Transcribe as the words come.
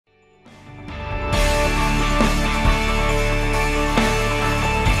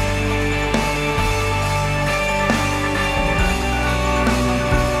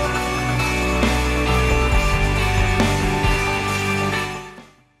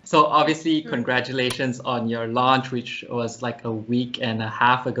So obviously, congratulations on your launch, which was like a week and a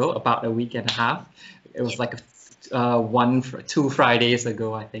half ago, about a week and a half. It was like 2 Fridays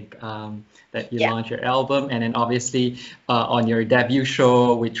ago, I think, that you launched your album. And then obviously on your debut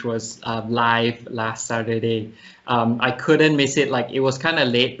show, which was live last Saturday, I couldn't miss it. Like, it was kind of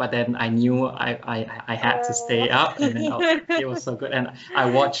late, but then I knew I had to stay up, and then it was so good. And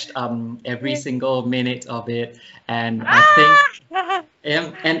I watched every single minute of it, and I think,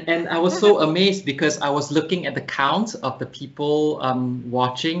 and I was so amazed because I was looking at the count of the people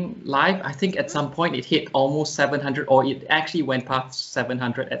watching live. I think at some point it hit almost 700, or it actually went past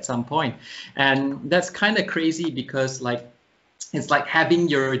 700 at some point. And that's kind of crazy because, like, it's like having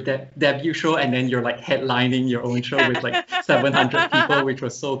your debut show and then you're like headlining your own show with like 700 people, which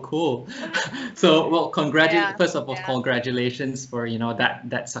was so cool. So, well, first of all, congratulations for, you know,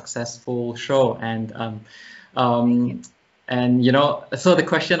 that successful show. And you know, so the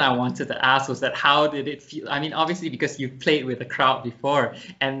question I wanted to ask was that, how did it feel? I mean, obviously, because you've played with a crowd before,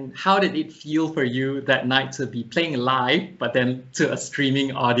 and how did it feel for you that night to be playing live, but then to a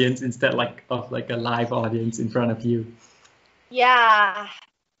streaming audience instead of like a live audience in front of you? Yeah,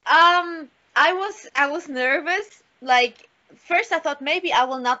 I was nervous. Like, first I thought maybe I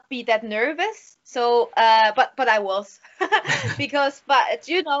will not be that nervous. So, but I was, but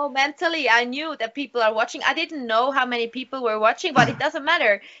you know, mentally I knew that people are watching. I didn't know how many people were watching, but it doesn't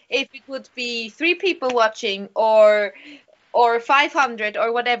matter if it would be 3 people watching or 500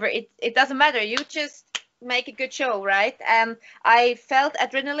 or whatever. It doesn't matter. You just make a good show, right? And I felt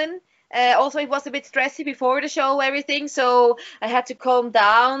adrenaline. Also, it was a bit stressy before the show, everything. So I had to calm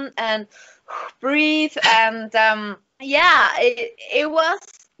down and breathe. And yeah, it was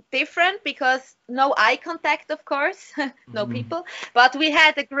different because no eye contact, of course, no people. But we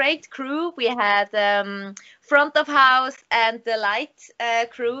had a great crew. We had front of house and the light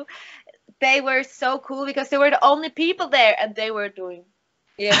crew. They were so cool because they were the only people there, and they were doing,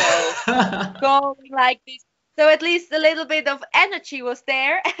 you know, going like this. So at least a little bit of energy was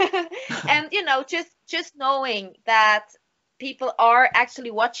there. And, you know, just knowing that people are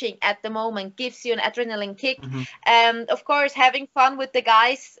actually watching at the moment gives you an adrenaline kick. And of course, having fun with the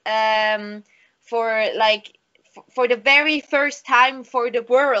guys for the very first time for the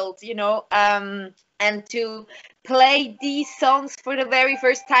world, you know, and to play these songs for the very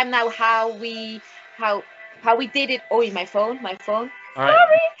first time now, how we did it. Oh, my phone. All right,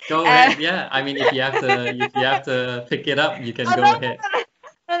 sorry. Go ahead. Yeah, I mean, if you have to pick it up, you can go ahead.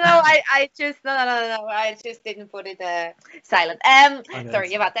 No, I just didn't put it silent.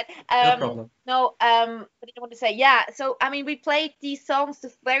 Sorry about that. No problem. No, what did I want to say? Yeah, so I mean, we played these songs the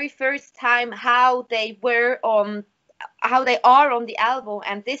very first time, how they are on the album,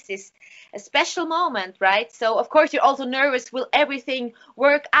 and this is a special moment, right? So of course you're also nervous. Will everything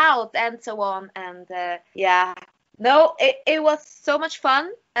work out, and so on? And yeah. No, it was so much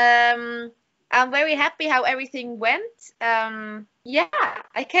fun. I'm very happy how everything went. Yeah,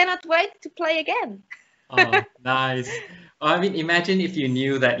 I cannot wait to play again. Oh, nice. I mean, imagine if you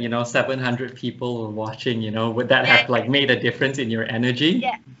knew that, you know, 700 people were watching, you know, would that have like made a difference in your energy?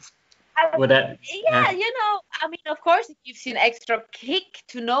 Yeah. Would that? Yeah, you know, I mean, of course, it gives you an extra kick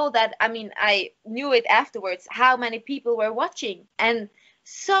to know that. I mean, I knew it afterwards, how many people were watching, and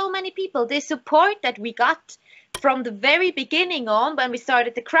so many people, the support that we got from the very beginning on, when we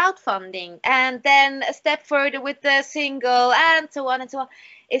started the crowdfunding, and then a step further with the single, and so on and so on.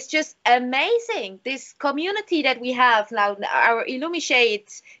 It's just amazing, this community that we have now, our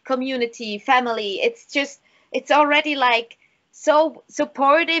Illumishade community, family. It's already like so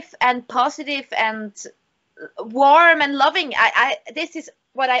supportive and positive and warm and loving. This is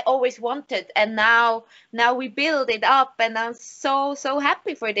what I always wanted, and now we build it up, and I'm so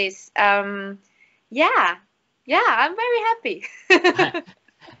happy for this. Yeah, I'm very happy.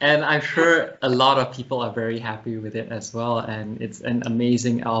 And I'm sure a lot of people are very happy with it as well. And it's an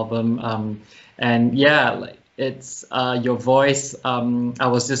amazing album. And yeah, like, it's your voice. I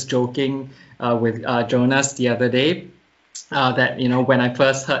was just joking with Jonas the other day that, you know, when I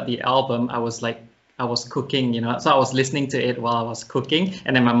first heard the album, I was cooking, you know, so I was listening to it while I was cooking,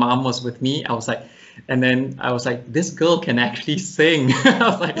 and then my mom was with me. I was like, this girl can actually sing.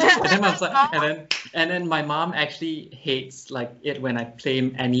 I was like, and then my mom actually hates like it when I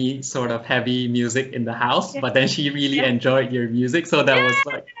play any sort of heavy music in the house, but then she really enjoyed your music, so that was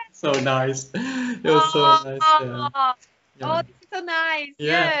like so nice. It was so nice. Yeah. Oh, this is so nice.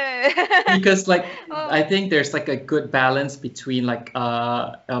 Yeah. Yeah. Because like Oh, I think there's like a good balance between like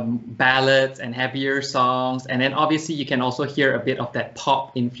ballads and heavier songs, and then obviously you can also hear a bit of that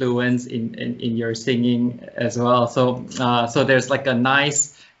pop influence in your singing as well. So so there's like a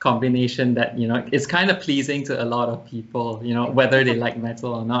nice combination that, you know, it's kind of pleasing to a lot of people, you know, whether they like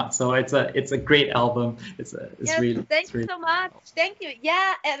metal or not. So it's a great album. It's yes, really, thank it's you really. so much. Thank you.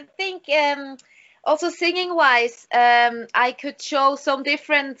 Yeah, I think also singing wise, I could show some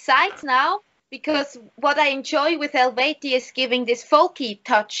different sides now because what I enjoy with Helvetia is giving this folky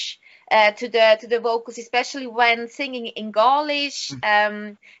touch to the vocals, especially when singing in Gaulish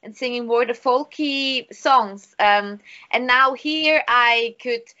and singing more the folky songs. And now here I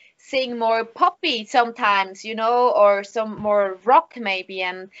could sing more poppy sometimes, you know, or some more rock maybe,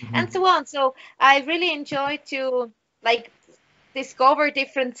 and so on. So I really enjoy to like discover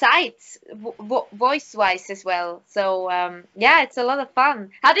different sides voice wise as well. So yeah, it's a lot of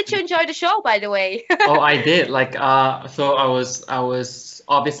fun. How did you enjoy the show, by the way? Oh, I did. Like, so I was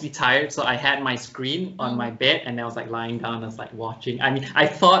obviously tired, so I had my screen on my bed, and I was like lying down. I was like watching. I mean, I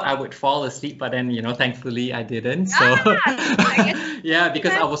thought I would fall asleep, but then, you know, thankfully I didn't. So yeah,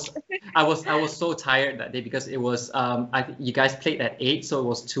 because I was so tired that day because it was you guys played at 8, so it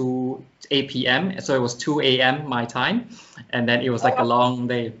was 8 p.m. So it was 2 a.m. my time, and then it was like a long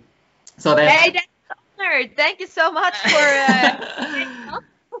day. So then. Hey, that's honored. Thank you so much for.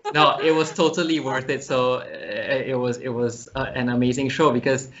 No, it was totally worth it. So it was an amazing show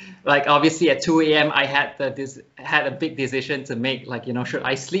because, like, obviously at 2 a.m. I had a big decision to make. Like, you know, should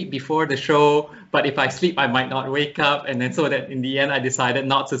I sleep before the show? But if I sleep, I might not wake up. And then so that in the end, I decided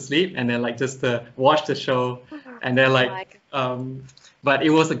not to sleep and then like just to watch the show. And then like, but it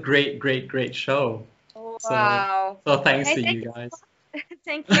was a great show. Wow. So thanks Hey, to thank you guys.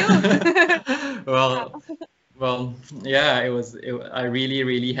 Thank you. Well, yeah, I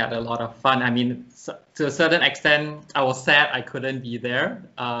really had a lot of fun. I mean, to a certain extent, I was sad I couldn't be there.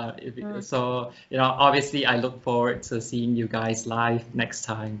 So, you know, obviously I look forward to seeing you guys live next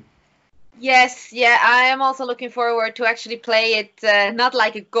time. Yes, yeah, I am also looking forward to actually play it, not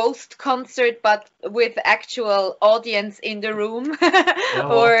like a ghost concert, but with actual audience in the room.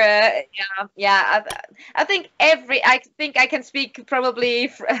 Or yeah. I think I can speak probably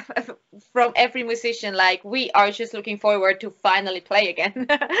from every musician. Like we are just looking forward to finally play again,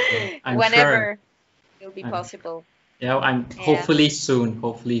 whenever it will be possible. Yeah, hopefully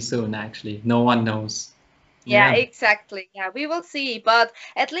soon. Actually, no one knows. Yeah, exactly. Yeah, we will see. But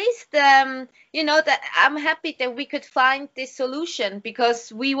at least, you know, that I'm happy that we could find this solution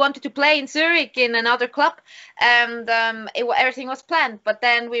because we wanted to play in Zurich in another club, and everything was planned. But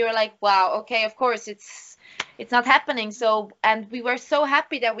then we were like, wow, okay, of course it's not happening. So, and we were so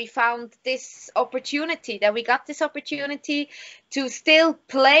happy that we found this opportunity, that we got this opportunity to still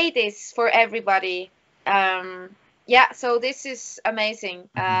play this for everybody. Yeah, so this is amazing.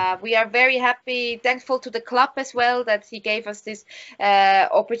 We are very happy, thankful to the club as well that he gave us this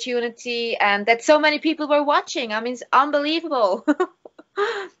opportunity and that so many people were watching. I mean, it's unbelievable.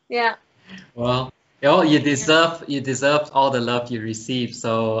 Yeah. Well, you deserve all the love you receive.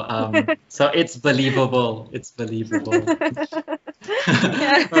 So so it's believable. It's believable.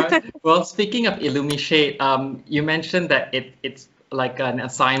 Right. Well, speaking of Illumishade, you mentioned that it's like an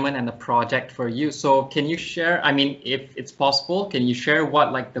assignment and a project for you. So can you share, I mean, if it's possible, can you share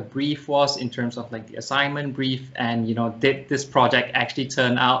what like the brief was in terms of like the assignment brief and, you know, did this project actually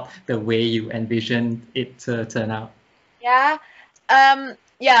turn out the way you envisioned it to turn out? Yeah.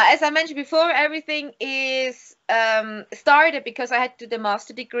 Yeah, as I mentioned before, everything is started because I had to do the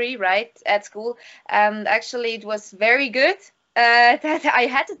master degree, right, at school. And actually it was very good that I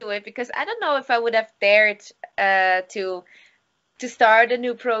had to do it because I don't know if I would have dared to start a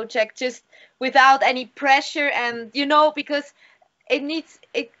new project just without any pressure, and you know, because you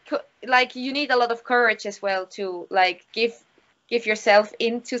need a lot of courage as well to like give yourself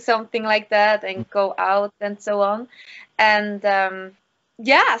into something like that and go out and so on. And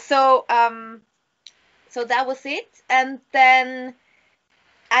yeah, so so that was it. And then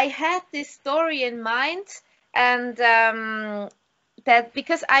I had this story in mind, and that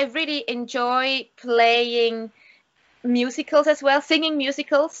because I really enjoy playing musicals as well, singing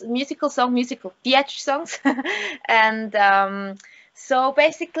musicals, musical theater songs. And so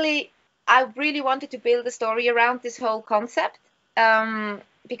basically I really wanted to build a story around this whole concept,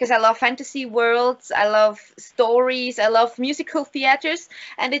 because I love fantasy worlds, I love stories, I love musical theaters,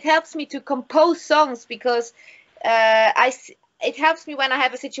 and it helps me to compose songs because it helps me when I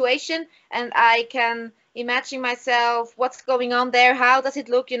have a situation and I can imagining myself, what's going on there, how does it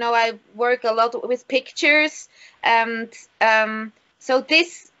look. You know, I work a lot with pictures, and so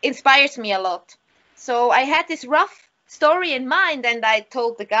this inspires me a lot. So I had this rough story in mind, and I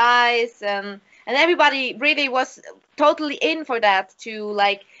told the guys, and everybody really was totally in for that, to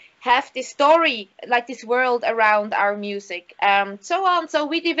like have this story, like this world around our music, so on. So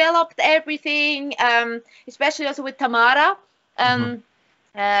we developed everything, especially also with Tamara.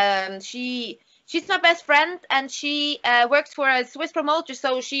 She's my best friend, and she works for a Swiss promoter,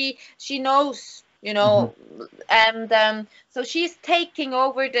 so she knows, you know, and so she's taking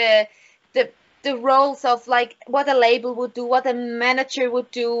over the roles of like what a label would do, what a manager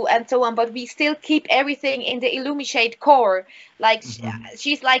would do, and so on. But we still keep everything in the Illumishade core. Like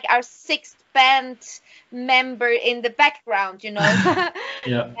she's like our sixth band member in the background, you know.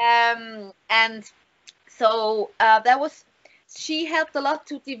 And so that was. She helped a lot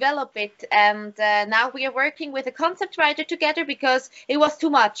to develop it, and now we are working with a concept writer together, because it was too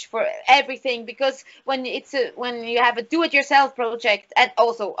much for everything. Because when you have a do-it-yourself project, and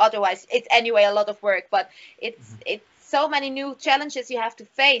also otherwise it's anyway a lot of work, but it's so many new challenges you have to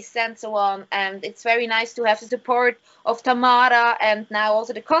face and so on. And it's very nice to have the support of Tamara and now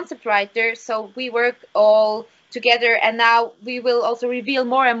also the concept writer. So we work all together, and now we will also reveal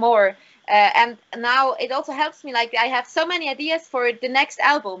more and more. And now it also helps me, like I have so many ideas for the next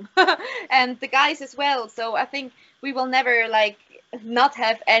album and the guys as well. So I think we will never like not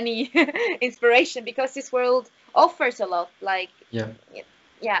have any inspiration, because this world offers a lot. Like yeah,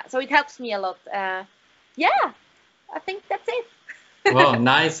 so it helps me a lot. Yeah, I think that's it. Well,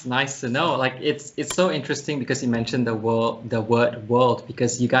 nice to know. Like it's so interesting, because you mentioned the word world,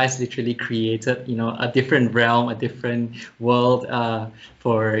 because you guys literally created, you know, a different realm, a different world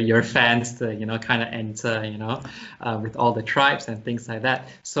for your fans to, you know, kind of enter, you know, with all the tribes and things like that.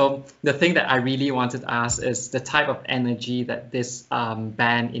 So the thing that I really wanted to ask is the type of energy that this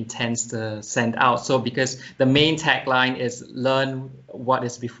band intends to send out. So because the main tagline is learn what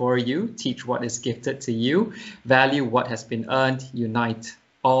is before you, teach what is gifted to you, value what has been earned, unite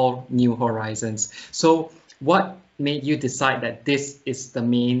all new horizons. So what made you decide that this is the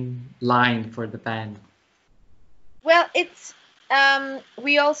main line for the band? Well, it's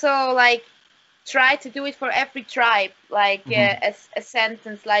we also like try to do it for every tribe, like a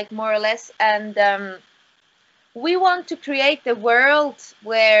sentence, like more or less. And we want to create a world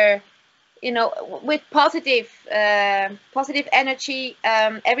where, you know, with positive energy,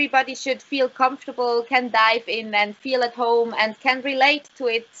 everybody should feel comfortable, can dive in and feel at home and can relate to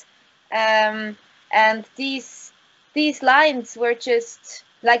it. And these lines were just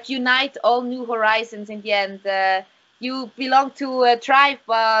like unite all new horizons in the end. You belong to a tribe,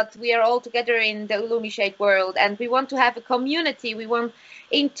 but we are all together in the Illumishade world, and we want to have a community. We want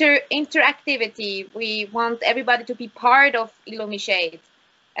interactivity. We want everybody to be part of Illumishade.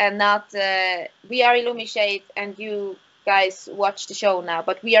 And not we are Illumishade and you guys watch the show now,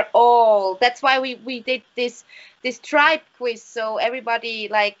 but we are all. That's why we did this tribe quiz, so everybody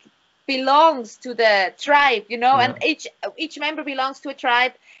like belongs to the tribe, you know, and each member belongs to a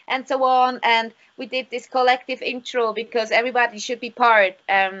tribe and so on. And we did this collective intro because everybody should be part.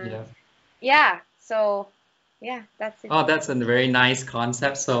 So yeah, that's it. Oh, that's a very nice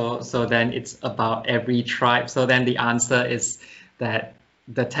concept. So then it's about every tribe. So then the answer is that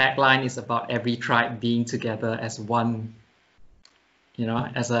the tagline is about every tribe being together as one, you know,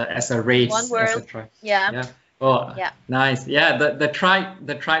 as a race, one world. As a tribe. Yeah. Oh, yeah. Nice. Yeah, the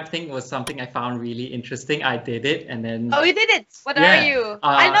tribe thing was something I found really interesting. I did it, and then. Oh, you did it. What are you?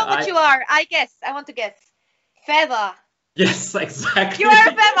 I know what you are. I guess. I want to guess. Feather. Yes, exactly. You are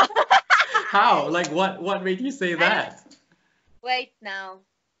a feather. How? Like what made you say that? Wait now.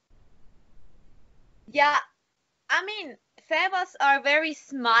 Yeah, I mean, feathers are very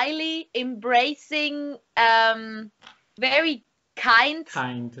smiley, embracing, very kind.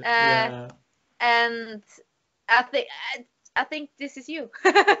 Yeah. And I think this is you.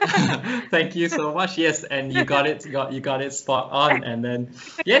 Thank you so much. Yes, and you got it spot on. And then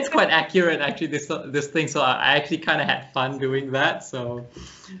yeah, it's quite accurate actually. This thing. So I actually kind of had fun doing that. So.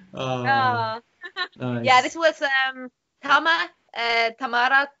 Nice. Yeah, this was Tamara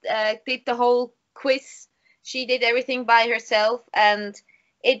did the whole quiz. She did everything by herself, and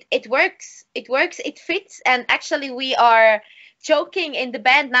it works. It fits. And actually, we are joking in the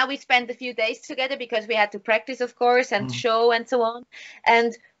band now. We spent a few days together because we had to practice, of course, and show and so on.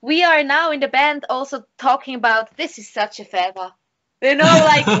 And we are now in the band also talking about this is such a feather, you know,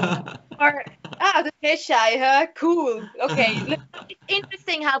 like or the fisheye, huh? Cool. Okay. It's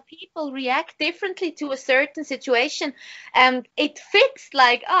interesting how people react differently to a certain situation, and it fits.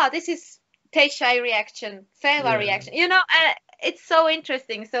 Like this is Tayshay reaction, Feva Yeah. reaction. You know, it's so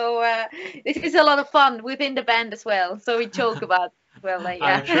interesting. So this is a lot of fun within the band as well. So we joke about it as well, like,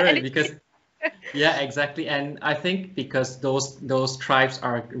 yeah. I'm sure And because yeah, exactly. And I think because those tribes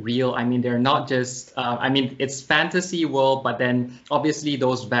are real. I mean, they're not just. I mean, it's fantasy world, but then obviously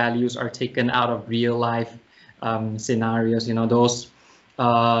those values are taken out of real life scenarios. You know, those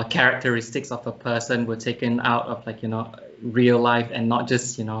characteristics of a person were taken out of, like, you know, real life and not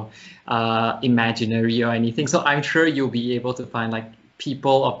just, you know, imaginary or anything. So I'm sure you'll be able to find like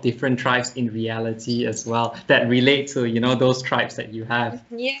people of different tribes in reality as well that relate to, you know, those tribes that you have.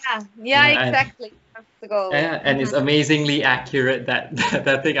 yeah, exactly. That's the goal. And it's amazingly accurate, that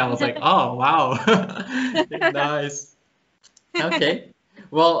that thing. I was like, oh wow, nice. Okay.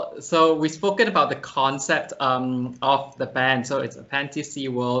 Well, so we've spoken about the concept of the band. So it's a fantasy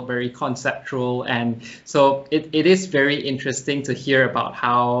world, very conceptual, and so it is very interesting to hear about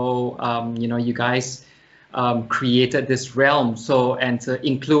how you know, you guys created this realm. So, and to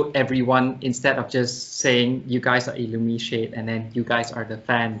include everyone instead of just saying you guys are Illumishade and then you guys are the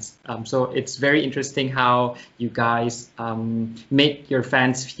fans. So it's very interesting how you guys make your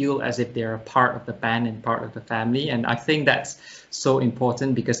fans feel as if they're a part of the band and part of the family. And I think that's so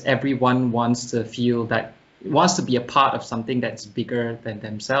important because everyone wants to feel that, wants to be a part of something that's bigger than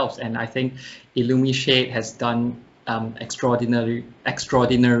themselves. And I think Illumishade has done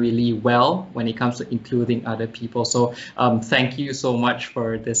extraordinarily well when it comes to including other people. So thank you so much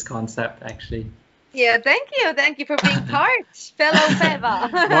for this concept, actually. Yeah, thank you for being part, fellow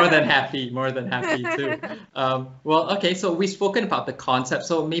Feva. More than happy too. Well, okay, so we've spoken about the concept,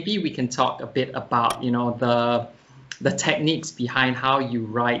 so maybe we can talk a bit about, you know, the techniques behind how you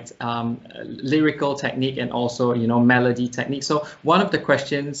write, lyrical technique and also, you know, melody technique. So one of the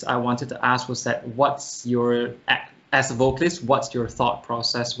questions I wanted to ask was that what's your, as a vocalist, what's your thought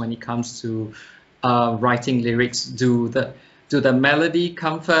process when it comes to writing lyrics? Do the melody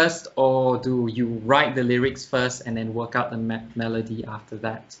come first, or do you write the lyrics first and then work out the melody after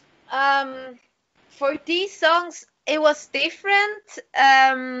that? For these songs, it was different.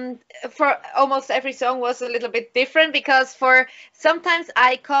 For almost every song was a little bit different because for sometimes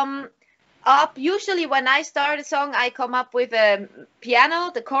I come up, usually when I start a song, I come up with a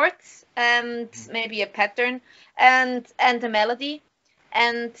piano, the chords, and maybe a pattern and the melody.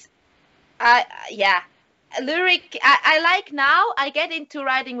 And lyric, I like now, I get into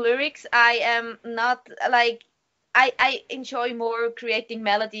writing lyrics. I am not like, I enjoy more creating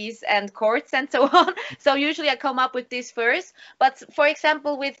melodies and chords and so on. So usually I come up with this first. But for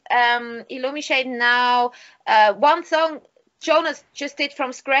example, with Illumishade now, one song, Jonas just did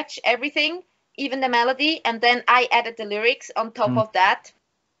from scratch everything, even the melody, and then I added the lyrics on top of that.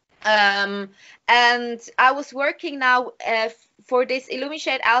 And I was working now for this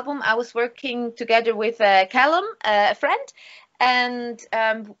Illumishade album. I was working together with Callum, a friend, and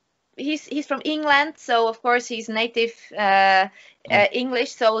he's from England, so of course he's native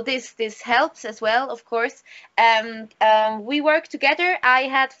English, so this helps as well, of course. And we work together. I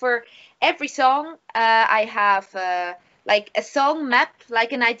had for every song, I have like a song map,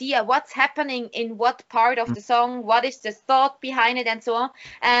 like an idea what's happening in what part of the song, what is the thought behind it, and so on.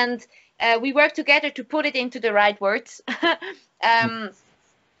 And we work together to put it into the right words.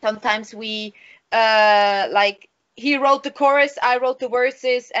 Sometimes we like, he wrote the chorus, I wrote the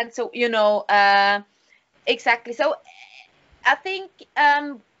verses, and so, you know, exactly. So I think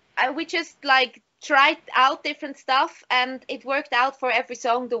we just like tried out different stuff, and it worked out for every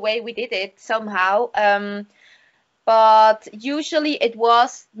song the way we did it somehow. But usually it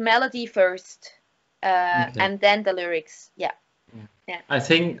was melody first, and then the lyrics. Yeah. I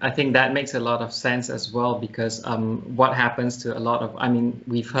think that makes a lot of sense as well, because what happens to a lot of, I mean,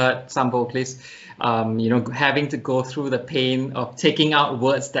 we've heard some vocalists, you know, having to go through the pain of taking out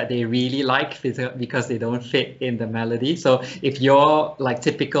words that they really like because they don't fit in the melody. So if your like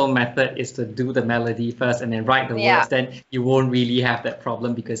typical method is to do the melody first and then write the words, then you won't really have that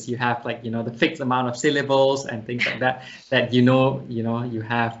problem, because you have, like, you know, the fixed amount of syllables and things like that that you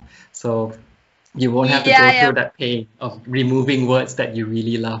have. So you won't have to go through that pain of removing words that you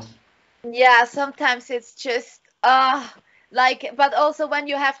really love. Yeah, sometimes it's just like, but also when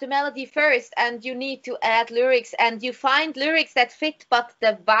you have the melody first and you need to add lyrics and you find lyrics that fit, but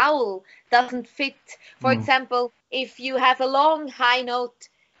the vowel doesn't fit. For example, if you have a long high note,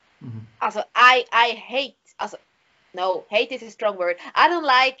 also I hate, also no, hate is a strong word. I don't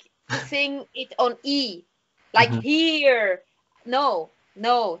like to sing it on E, like here. No,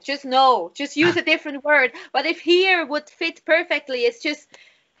 just use a different word. But if here would fit perfectly, it's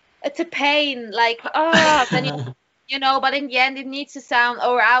a pain. Like, then you know, but in the end it needs to sound,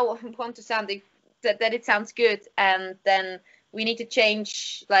 or I want to sound that it sounds good, and then we need to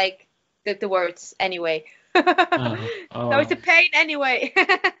change like the words anyway. So it's a pain anyway.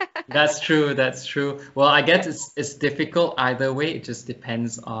 That's true. That's true. Well, I guess it's difficult either way. It just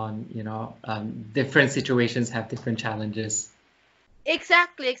depends on, you know, different situations have different challenges.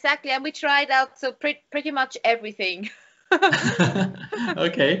 Exactly. And we tried out so pretty much everything.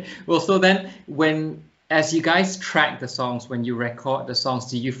 Okay. Well, so then as you guys track the songs, when you record the songs,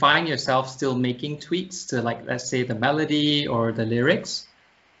 do you find yourself still making tweaks to, like, let's say the melody or the lyrics?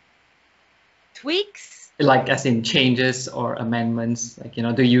 Tweaks? Like as in changes or amendments, like, you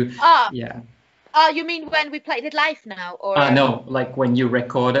know, do you? Yeah. You mean when we played it live now, or? No, like when you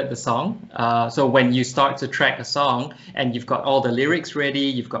recorded the song. So when you start to track a song and you've got all the lyrics ready,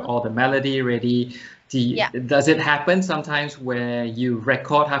 you've got all the melody ready. Does it happen sometimes where you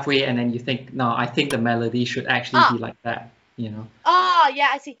record halfway and then you think, no, I think the melody should actually be like that, you know? Oh, yeah,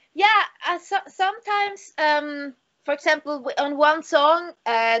 I see. Yeah, sometimes, for example, on one song,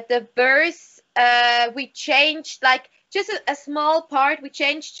 the verse, we changed like just a small part. We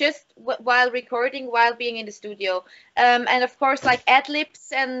changed just while recording, while being in the studio, and of course, like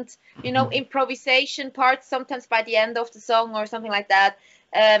ad-libs and, you know, improvisation parts sometimes by the end of the song or something like that.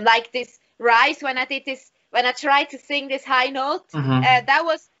 Like this rise, when I tried to sing this high note, that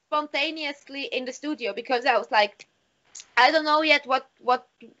was spontaneously in the studio, because I was like, I don't know yet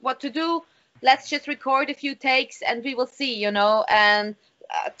what to do. Let's just record a few takes and we will see, you know, and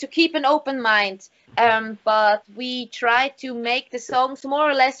to keep an open mind. But we try to make the songs more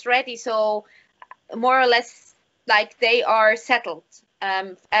or less ready, so more or less like they are settled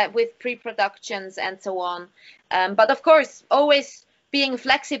with pre-productions and so on. But of course, always being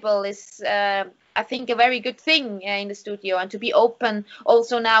flexible is, I think, a very good thing in the studio, and to be open.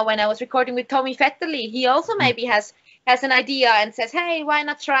 Also now, when I was recording with Tommy Fetterly, he also maybe has an idea and says, hey, why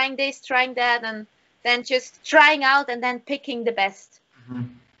not trying this, trying that, and then just trying out and then picking the best.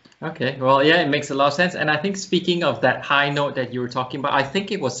 Okay, well, yeah, it makes a lot of sense. And I think, speaking of that high note that you were talking about, I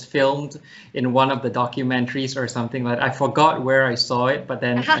think it was filmed in one of the documentaries or something like that. I forgot where I saw it, but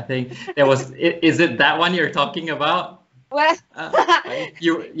then I think there was, is it that one you're talking about? Well,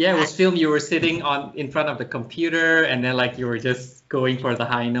 it was filmed. You were sitting in front of the computer, and then like you were just going for the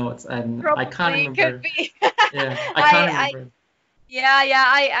high notes, and I can't remember. Could be. Yeah, I can't remember.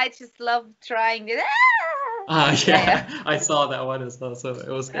 I just love trying it. Yeah, I saw that one as well. So it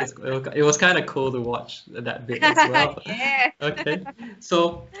was kind of cool to watch that bit as well. Yeah. Okay.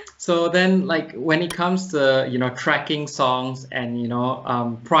 So then, like, when it comes to, you know, tracking songs and, you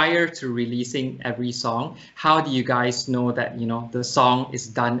know, prior to releasing every song, how do you guys know that, you know, the song is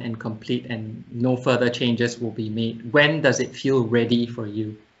done and complete and no further changes will be made? When does it feel ready for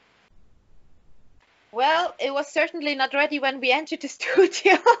you? Well, it was certainly not ready when we entered the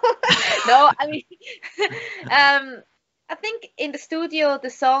studio. No, I mean, I think in the studio the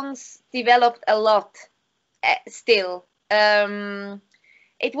songs developed a lot still.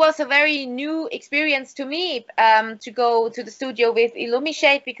 It was a very new experience to me to go to the studio with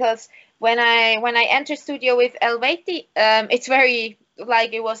Illumishade, because when I entered studio with Elvati, it's very,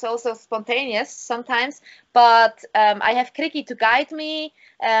 like, it was also spontaneous sometimes, but I have Kriki to guide me.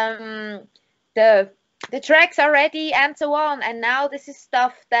 The tracks are ready and so on, and now this is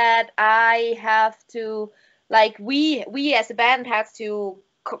stuff that I have to, like, we as a band have to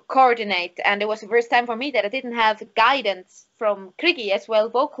coordinate, and it was the first time for me that I didn't have guidance from Krigi as well,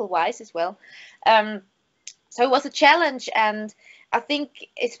 vocal wise as well. So it was a challenge, and I think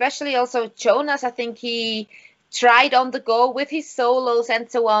especially also Jonas, I think he tried on the go with his solos and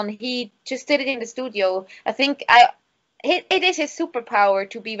so on. He just did it in the studio. I think it is his superpower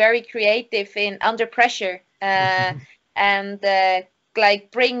to be very creative under pressure, and like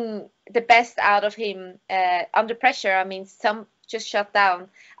bring the best out of him under pressure. I mean, some just shut down.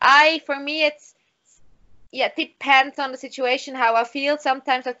 For me, it's, it depends on the situation, how I feel.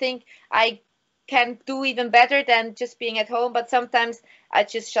 Sometimes I think I can do even better than just being at home, but sometimes I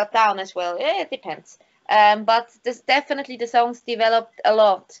just shut down as well. It depends. But definitely the songs developed a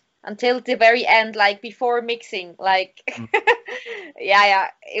lot until the very end, like before mixing, like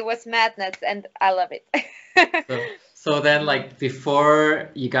it was madness, and I love it. So then, like, before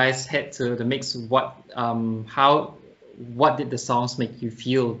you guys head to the mix, what did the songs make you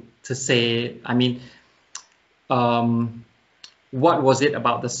feel to say? I mean, what was it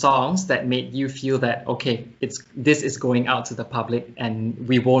about the songs that made you feel that, okay, this is going out to the public and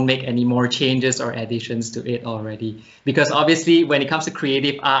we won't make any more changes or additions to it already? Because obviously when it comes to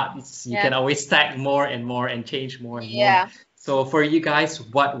creative art, you can always stack more and more and change more and more. So for you guys,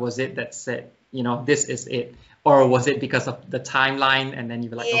 what was it that said, you know, this is it? Or was it because of the timeline and then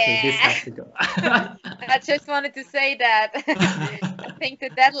you were like, okay, this has to go? I just wanted to say that. I think the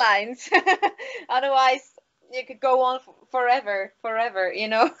deadlines, otherwise you could go on forever, you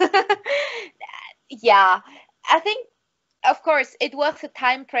know. Yeah, I think, of course, it was a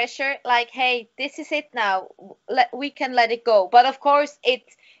time pressure, like, hey, this is it now, we can let it go. But of course, I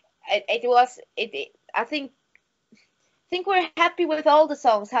think we're happy with all the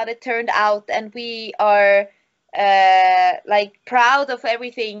songs, how they turned out, and we are like proud of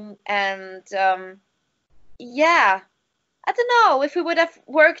everything. And yeah, I don't know, if we would have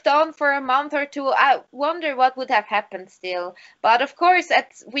worked on for a month or two, I wonder what would have happened still. But of course,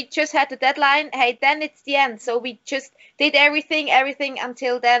 we just had the deadline, hey, then it's the end, so we just did everything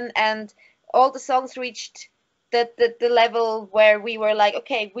until then, and all the songs reached the level where we were like,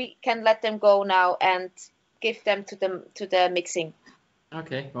 okay, we can let them go now and give them to the mixing.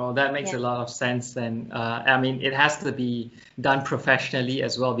 Okay, well, that makes a lot of sense. And I mean, it has to be done professionally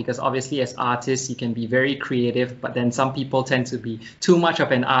as well, because obviously as artists, you can be very creative, but then some people tend to be too much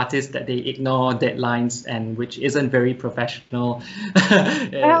of an artist that they ignore deadlines, and which isn't very professional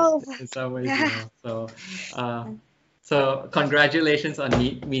in some ways, you know. So congratulations on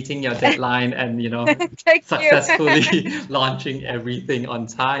meeting your deadline and, you know, successfully launching everything on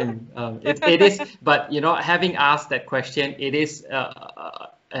time. It is, but, you know, having asked that question, it is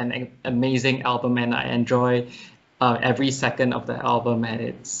an amazing album, and I enjoy every second of the album, and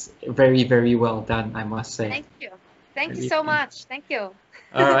it's very, very well done, I must say. Thank you. Thank you so much. Thank you.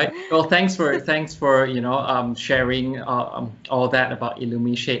 All right. Well, thanks for you know, sharing all that about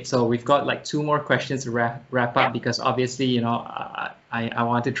Illumishade. So we've got like 2 more questions to wrap up, because obviously, you know, I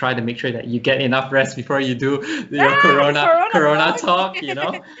want to try to make sure that you get enough rest before you do your Corona talk, you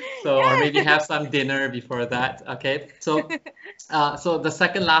know. So or maybe have some dinner before that. Okay. So so the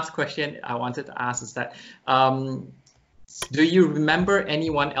second last question I wanted to ask is that do you remember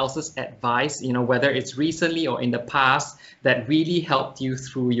anyone else's advice, you know, whether it's recently or in the past, that really helped you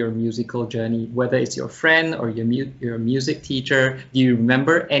through your musical journey, whether it's your friend or your music teacher? Do you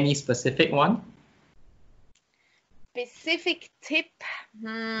remember any specific one? Specific tip?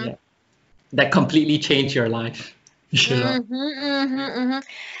 Yeah. That completely changed your life. You know?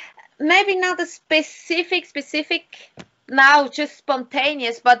 Maybe not a specific now, just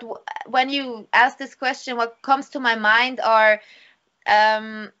spontaneous, but when you ask this question, what comes to my mind are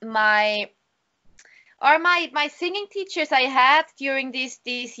my singing teachers I had during these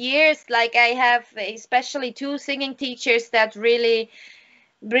years. Like, I have especially 2 singing teachers that really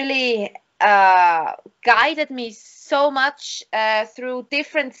guided me so much through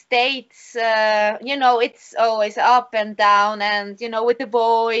different states. You know, it's always up and down, and, you know, with the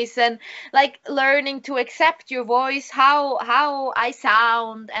voice, and like learning to accept your voice, how I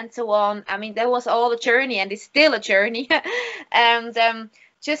sound, and so on. I mean, that was all a journey, and it's still a journey. And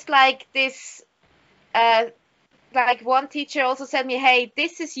just like this, like one teacher also said me, hey,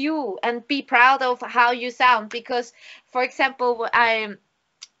 this is you, and be proud of how you sound. Because, for example,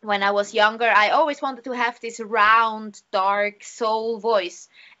 when I was younger, I always wanted to have this round, dark, soul voice.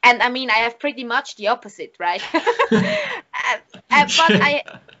 And I mean, I have pretty much the opposite, right? But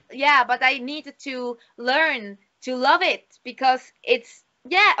I needed to learn to love it, because it's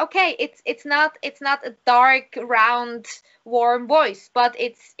not a dark, round, warm voice, but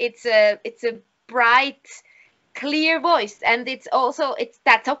it's a bright, clear voice, and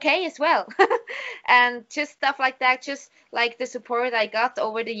that's okay as well. And just stuff like that, just like the support I got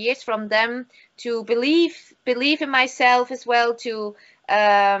over the years from them, to believe in myself as well, to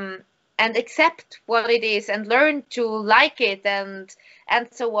and accept what it is, and learn to like it, and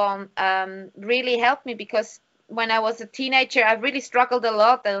so on, really helped me. Because when I was a teenager, I really struggled a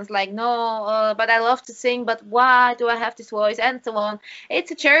lot, and I was like, no, but I love to sing, but why do I have this voice, and so on.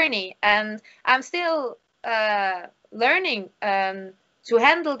 It's a journey, and I'm still learning to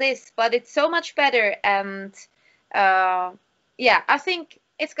handle this, but it's so much better. And I think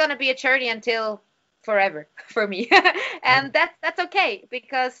it's gonna be a journey until forever for me. And that's okay,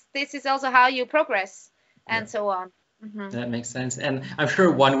 because this is also how you progress, and so on. That makes sense. And I'm sure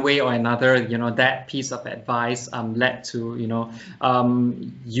one way or another, you know, that piece of advice led to, you know,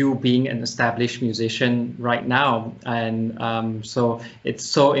 you being an established musician right now. And so it's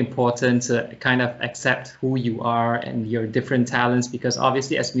so important to kind of accept who you are and your different talents, because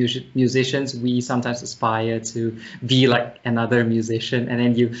obviously as musicians, we sometimes aspire to be like another musician. And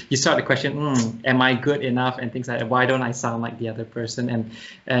then you start to question, am I good enough, and things like that. Why don't I sound like the other person?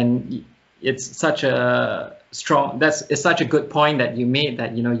 And it's such a strong, it's such a good point that you made,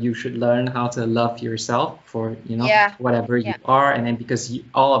 that you should learn how to love yourself for whatever you are, and then because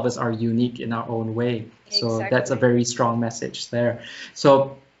all of us are unique in our own way. So that's a very strong message there.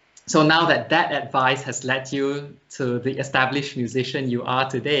 So now that advice has led you to the established musician you are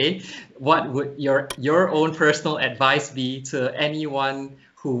today, what would your own personal advice be to anyone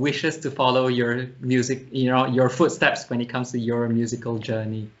who wishes to follow your music, your footsteps when it comes to your musical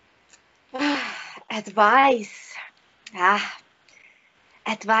journey? Advice.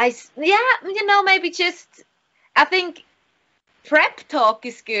 Advice. Yeah, maybe just, I think prep talk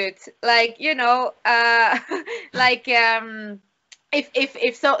is good. Like,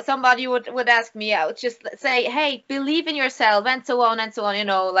 if somebody would ask me, I would just say, hey, believe in yourself, and so on and so on,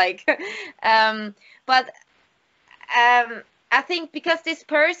 but I think because this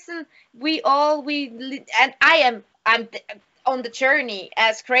person, and I'm on the journey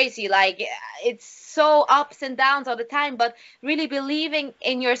as crazy, like it's so ups and downs all the time, but really believing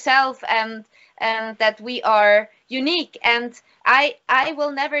in yourself and that we are unique, and I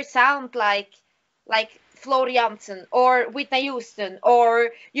will never sound like Floriansen or Whitney Houston, or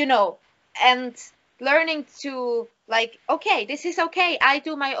and learning to okay, this is okay, I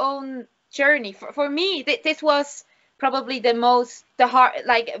do my own journey. For me, this was probably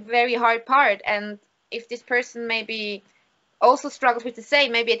very hard part, and if this person maybe also struggles with the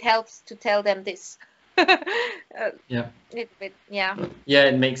same, maybe it helps to tell them this. Yeah. Little bit, yeah. Yeah,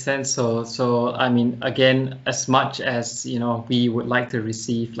 it makes sense. So I mean, again, as much as we would like to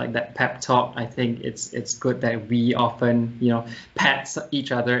receive like that pep talk, I think it's good that we often pat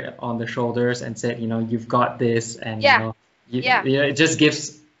each other on the shoulders and said, you've got this, and it just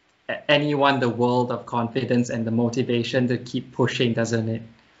gives anyone the world of confidence and the motivation to keep pushing, doesn't it?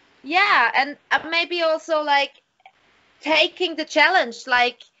 Yeah, and maybe also taking the challenge,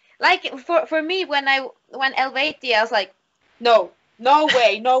 like for me, when Helvetia, I was like, no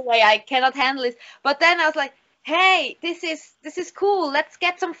way, I cannot handle this. But then I was like, hey, this is cool, let's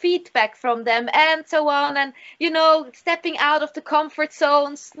get some feedback from them, and so on, and stepping out of the comfort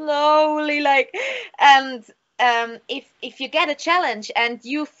zone slowly, and if you get a challenge and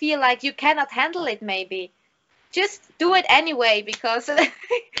you feel like you cannot handle it, maybe just do it anyway, because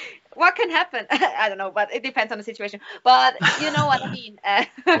what can happen? I don't know, but it depends on the situation. But you know what I mean.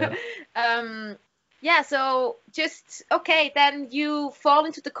 Yeah, so just, okay, then you fall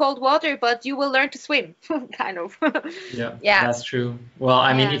into the cold water, but you will learn to swim, kind of. Yeah, that's true. Well,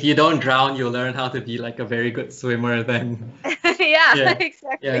 I mean, if you don't drown, you'll learn how to be like a very good swimmer then. Yeah,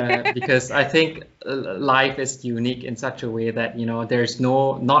 exactly. Yeah, because I think life is unique in such a way that, there's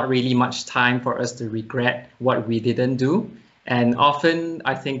not really much time for us to regret what we didn't do. And often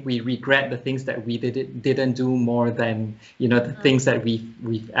I think we regret the things that we didn't do more than the things that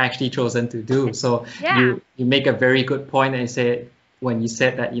we've actually chosen to do. So you make a very good point, and when you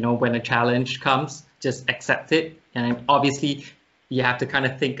said that when a challenge comes, just accept it. And obviously you have to kind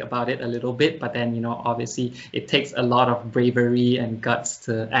of think about it a little bit, but then obviously it takes a lot of bravery and guts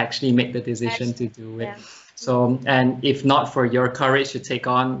to actually make the decision to do it. So, and if not for your courage to take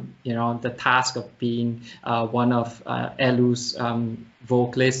on, the task of being one of Elu's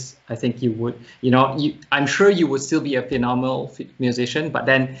vocalists, I think you would, I'm sure you would still be a phenomenal musician, but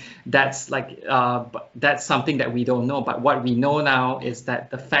then that's that's something that we don't know. But what we know now is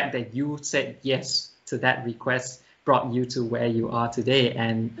that the fact that you said yes to that request brought you to where you are today,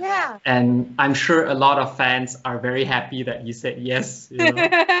 and I'm sure a lot of fans are very happy that you said yes.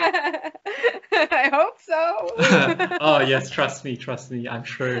 I hope so. Oh yes, trust me. I'm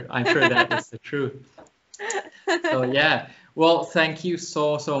sure that is the truth. So yeah. Well, thank you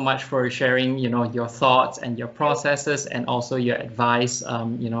so much for sharing, your thoughts and your processes, and also your advice,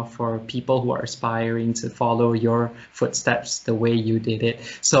 for people who are aspiring to follow your footsteps the way you did it.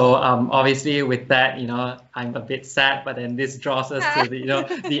 So obviously with that, I'm a bit sad, but then this draws us to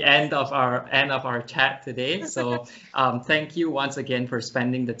the end of our chat today. So thank you once again for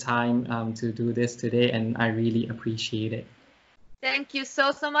spending the time to do this today, and I really appreciate it. Thank you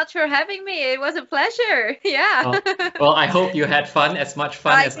so much for having me. It was a pleasure. Yeah. Well, I hope you had fun, as much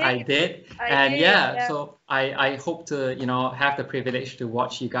fun as I did. So I hope to, have the privilege to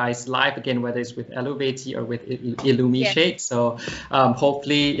watch you guys live again, whether it's with Helvetia or with Illumishade. So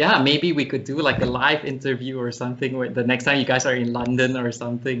hopefully, maybe we could do like a live interview or something with the next time you guys are in London or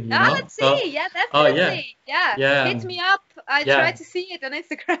something. Let's see. Yeah, definitely. Hit me up. I try to see it on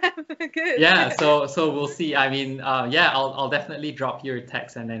Instagram. Good. Yeah, so we'll see. I mean, I'll definitely drop your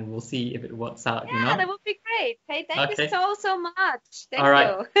text, and then we'll see if it works out. That would be great. Hey, thank you so much. Thank you. All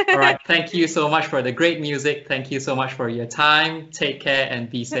right. Thank you so much for the great music. music. Thank you so much for your time. Take care and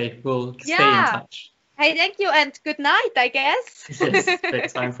be safe. We'll stay in Yeah. touch. Hey, thank you, and good night, I guess. Yes,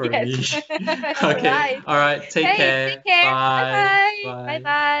 bedtime for me. Yes. Okay. Right. All right. Take Hey, care. take care. Bye.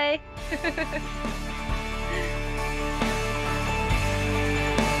 Bye-bye. Bye-bye.